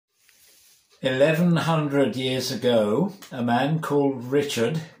1100 years ago, a man called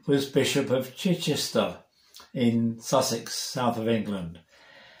Richard was Bishop of Chichester in Sussex, south of England,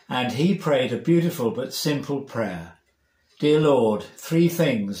 and he prayed a beautiful but simple prayer. Dear Lord, 3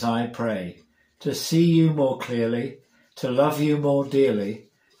 things I pray: to see you more clearly, to love you more dearly,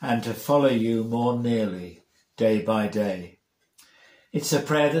 and to follow you more nearly, day by day. It's a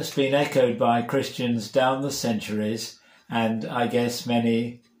prayer that's been echoed by Christians down the centuries, and I guess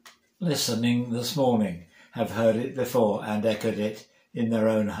many listening this morning have heard it before and echoed it in their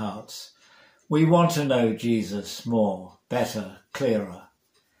own hearts. We want to know Jesus more, better, clearer,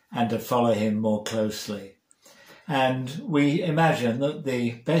 and to follow him more closely. And we imagine that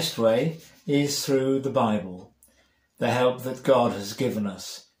the best way is through the Bible, the help that God has given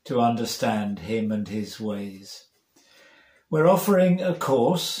us to understand him and his ways. We're offering a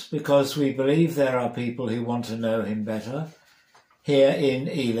course because we believe there are people who want to know him better here in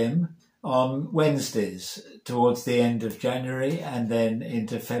Elim on Wednesdays towards the end of January and then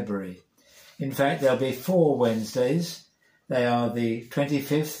into February. In fact, there'll be 4 Wednesdays. They are the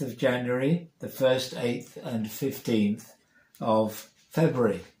 25th of January, the 1st, 8th and 15th of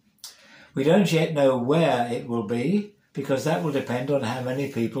February. We don't yet know where it will be because that will depend on how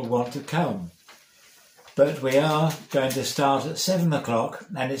many people want to come. But we are going to start at 7 o'clock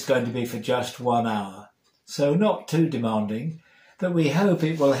and it's going to be for just 1 hour. So not too demanding, but we hope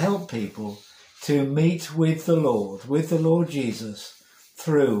it will help people to meet with the Lord Jesus,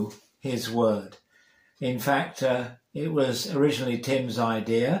 through his word. In fact, it was originally Tim's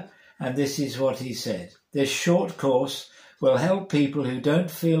idea, and this is what he said. This short course will help people who don't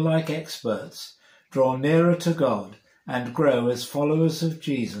feel like experts draw nearer to God and grow as followers of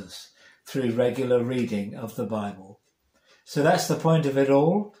Jesus through regular reading of the Bible. So that's the point of it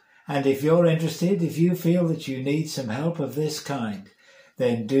all. And if you're interested, if you feel that you need some help of this kind,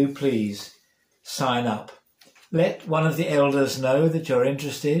 then do please sign up. Let one of the elders know that you're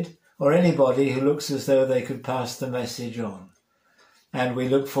interested, or anybody who looks as though they could pass the message on. And we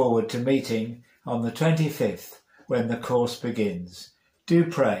look forward to meeting on the 25th when the course begins. Do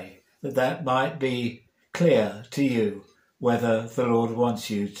pray that that might be clear to you whether the Lord wants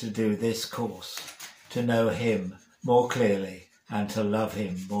you to do this course, to know him more clearly and to love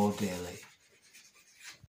him more dearly.